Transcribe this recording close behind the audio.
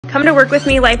Come to work with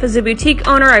me, life as a boutique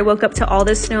owner. I woke up to all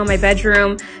this snow in my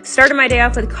bedroom, started my day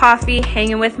off with coffee,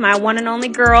 hanging with my one and only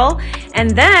girl, and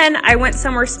then I went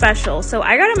somewhere special. So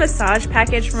I got a massage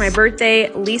package for my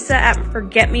birthday. Lisa at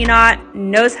Forget Me Not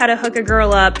knows how to hook a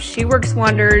girl up. She works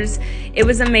wonders. It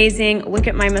was amazing. Look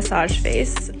at my massage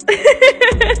face.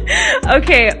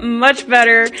 Okay, much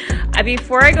better.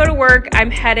 Before I go to work,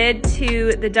 I'm headed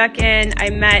to the Duck Inn. I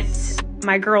met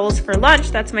my girls for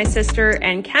lunch. That's my sister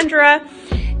and Kendra.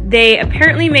 They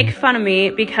apparently make fun of me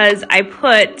because I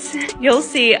put, you'll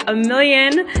see,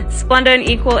 1,000,000 Splenda and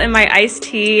Equal in my iced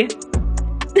tea.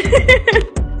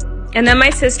 And then my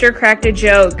sister cracked a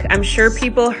joke. I'm sure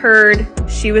people heard.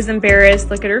 She was embarrassed.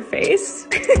 Look at her face.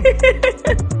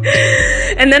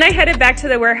 And then I headed back to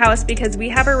the warehouse because we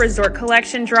have a resort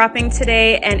collection dropping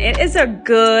today, and it is a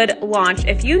good launch.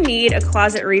 If you need a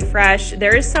closet refresh,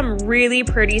 there is some really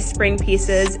pretty spring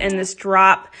pieces in this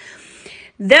drop.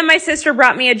 Then my sister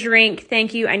brought me a drink.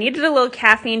 Thank you. I needed a little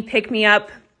caffeine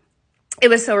pick-me-up. It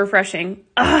was so refreshing.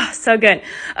 Oh, so good.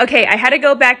 Okay, I had to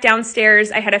go back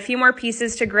downstairs. I had a few more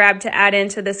pieces to grab to add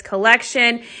into this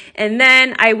collection. And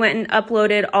then I went and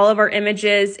uploaded all of our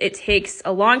images. It takes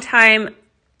a long time,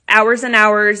 hours and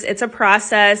hours. It's a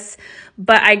process,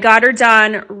 but I got her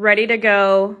done, ready to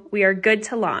go. We are good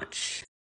to launch.